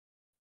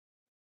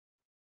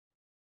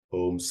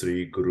Om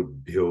Sri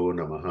Gurubhyo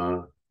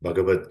Namaha.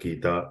 Bhagavad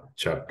Gita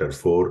Chapter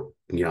 4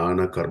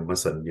 Jnana Karma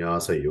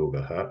Sannyasa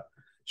Yogaha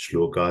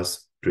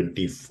Shlokas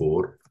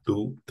 24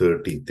 to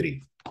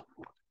 33.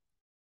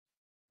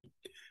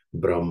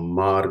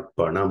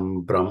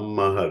 Brahmarpanam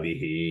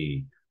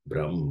Brahmahavihi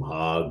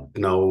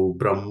Brahmagnau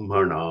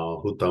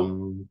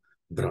Brahmanahutam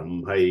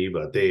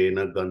Brahmaiva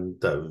Tena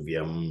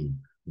Gantavyam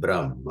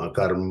Brahma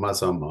Karma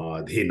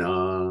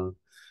Samadhina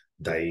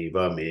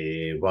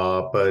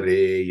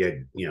Daivamevapare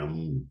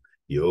Yajnam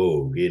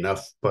Yoginah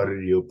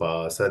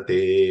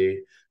Paryupasate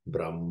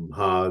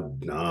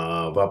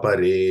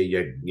Brahmagnavapare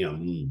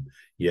Yajnam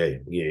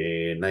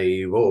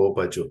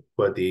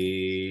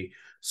Yajnenaivopachuppati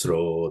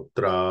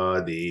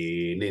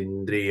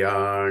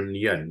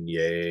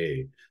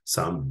Srotraadinindriyanyanye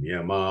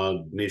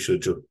Samyamagnishu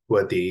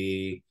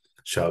chukvati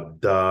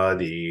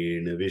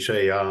Shabdadin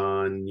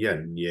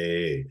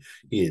Vishayanyanye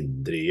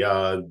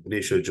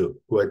Indriyagnishu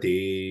chukvati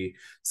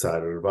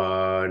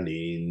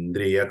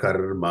Sarvanindriya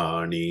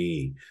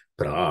karmani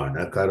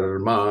prana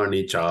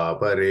karmani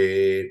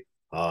chapare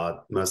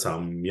Atma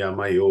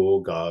samyama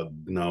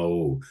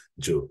yogagnau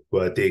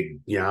jukvati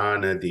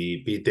jnana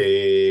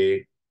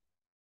dipite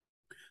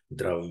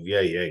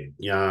Dravya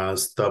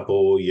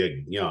yajnastapo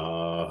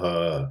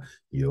yajnaha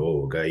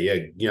yoga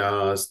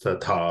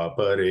yajnastatha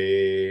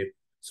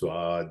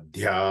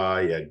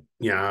Swadhyaya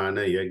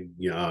jnana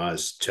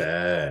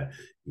yajnascha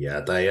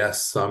Yataya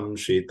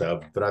samshita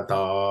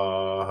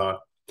vrataha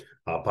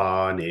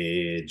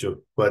Apane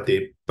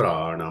jukvati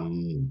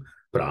pranam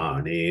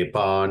Prane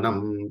panam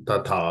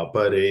tatha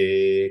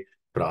pare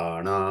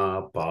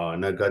Prana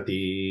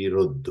panagati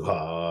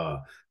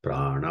ruddhva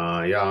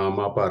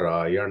Pranayama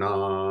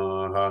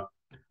parayanaha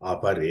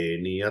Apare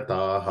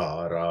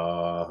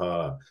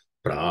niyataharaha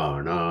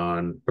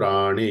Pranan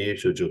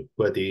praneshu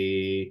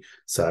jukvati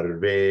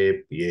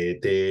Sarve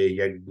pyete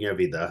yajna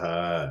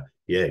vidaha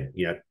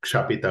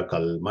Yajnakshapita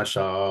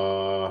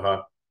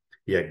kalmashaha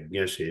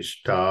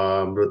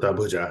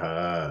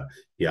Yajnashishtamrutabhujaha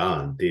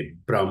Yanti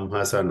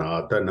brahma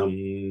sanatanam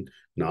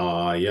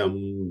Nayam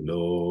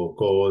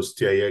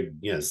lokostya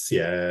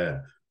yajnasya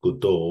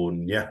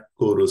Kutonya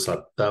kuru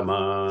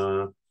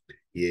sattama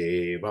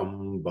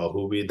Yevam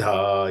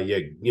bahuvidha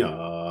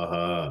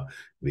yajnaha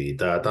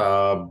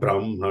Vitata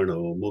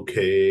brahmano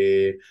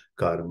mukhe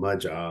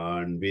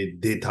Karmajan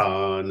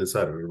vidhithan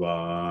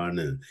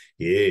sarvan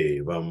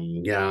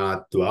Yevam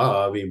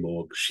jnatva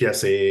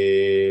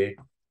vimoksyase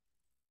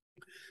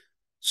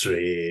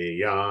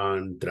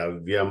Shreyan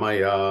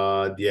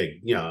dravyamaya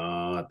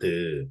yajnat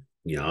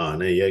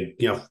Jnana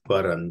yajnah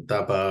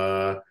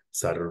parantapa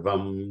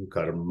Sarvam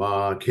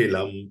karma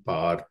khilam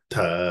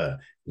partha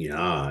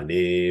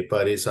Jnane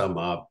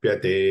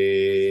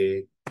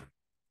parisamapyate.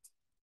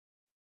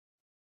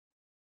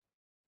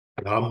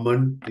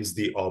 Brahman is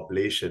the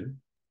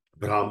oblation,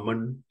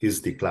 Brahman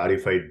is the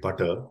clarified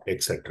butter,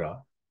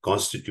 etc.,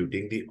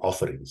 constituting the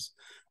offerings.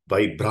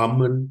 By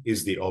Brahman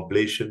is the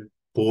oblation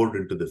poured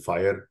into the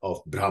fire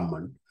of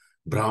Brahman.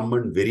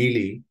 Brahman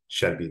verily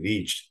shall be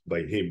reached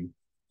by him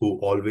who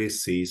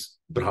always sees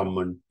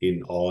Brahman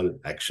in all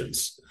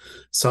actions.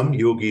 Some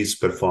yogis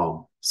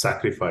perform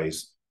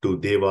sacrifice to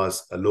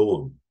Devas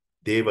alone,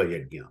 Deva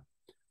Yajna,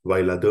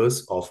 while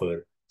others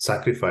offer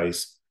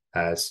sacrifice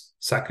as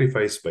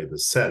sacrifice by the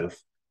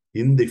self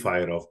in the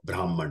fire of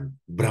Brahman,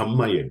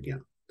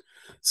 Brahma-yagya.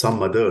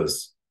 Some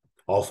others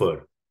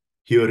offer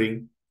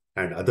hearing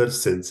and other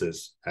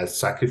senses as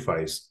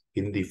sacrifice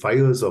in the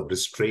fires of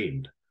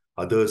restraint.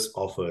 Others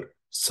offer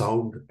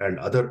sound and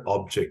other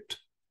object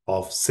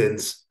of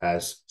sense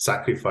as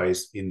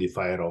sacrifice in the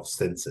fire of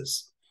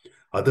senses.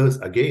 Others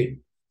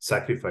again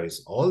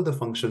sacrifice all the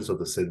functions of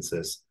the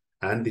senses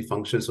and the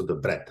functions of the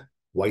breath,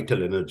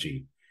 vital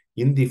energy,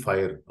 in the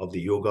fire of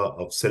the yoga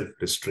of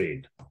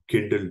self-restraint,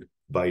 kindled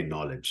by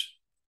knowledge.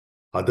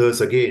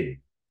 Others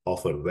again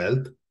offer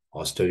wealth,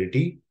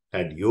 austerity,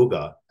 and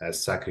yoga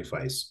as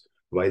sacrifice,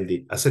 while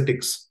the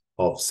ascetics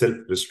of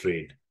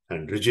self-restraint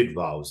and rigid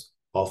vows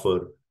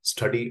offer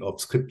study of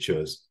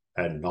scriptures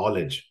and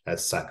knowledge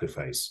as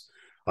sacrifice.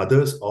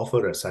 Others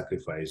offer as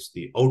sacrifice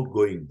the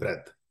outgoing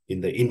breath in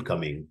the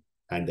incoming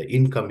and the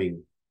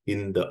incoming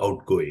in the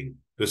outgoing,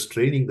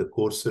 restraining the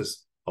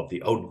courses of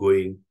the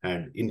outgoing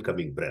and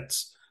incoming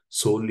breaths,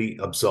 solely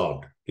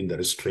absorbed in the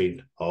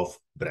restraint of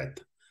breath.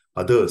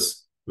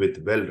 Others,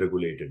 with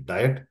well-regulated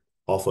diet,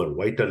 offer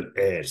vital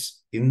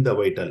airs in the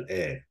vital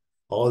air.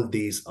 All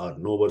these are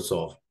knowers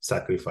of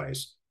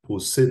sacrifice,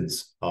 whose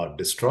sins are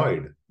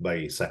destroyed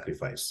by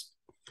sacrifice.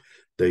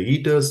 The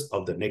eaters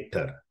of the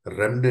nectar,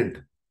 remnant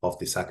of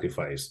the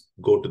sacrifice,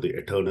 go to the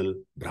eternal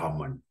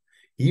Brahman.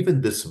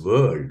 Even this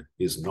world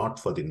is not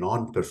for the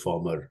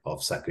non-performer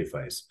of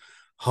sacrifice.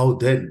 How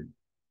then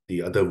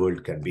the other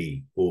world can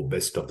be, O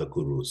best of the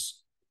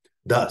Kurus?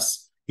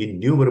 Thus,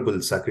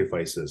 innumerable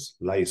sacrifices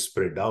lie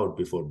spread out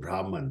before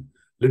Brahman,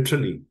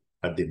 literally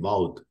at the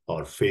mouth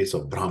or face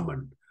of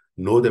Brahman.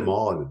 Know them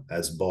all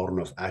as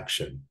born of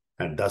action,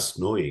 and thus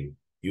knowing,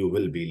 you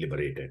will be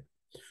liberated.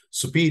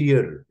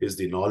 Superior is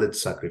the knowledge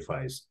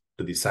sacrifice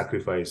to the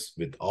sacrifice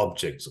with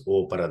objects,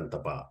 O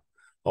Parantapa.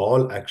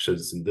 All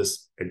actions in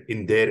this and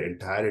in their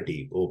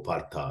entirety, O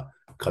Partha,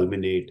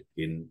 culminate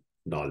in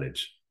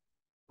knowledge.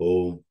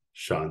 Om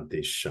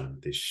Shanti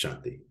Shanti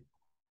Shanti.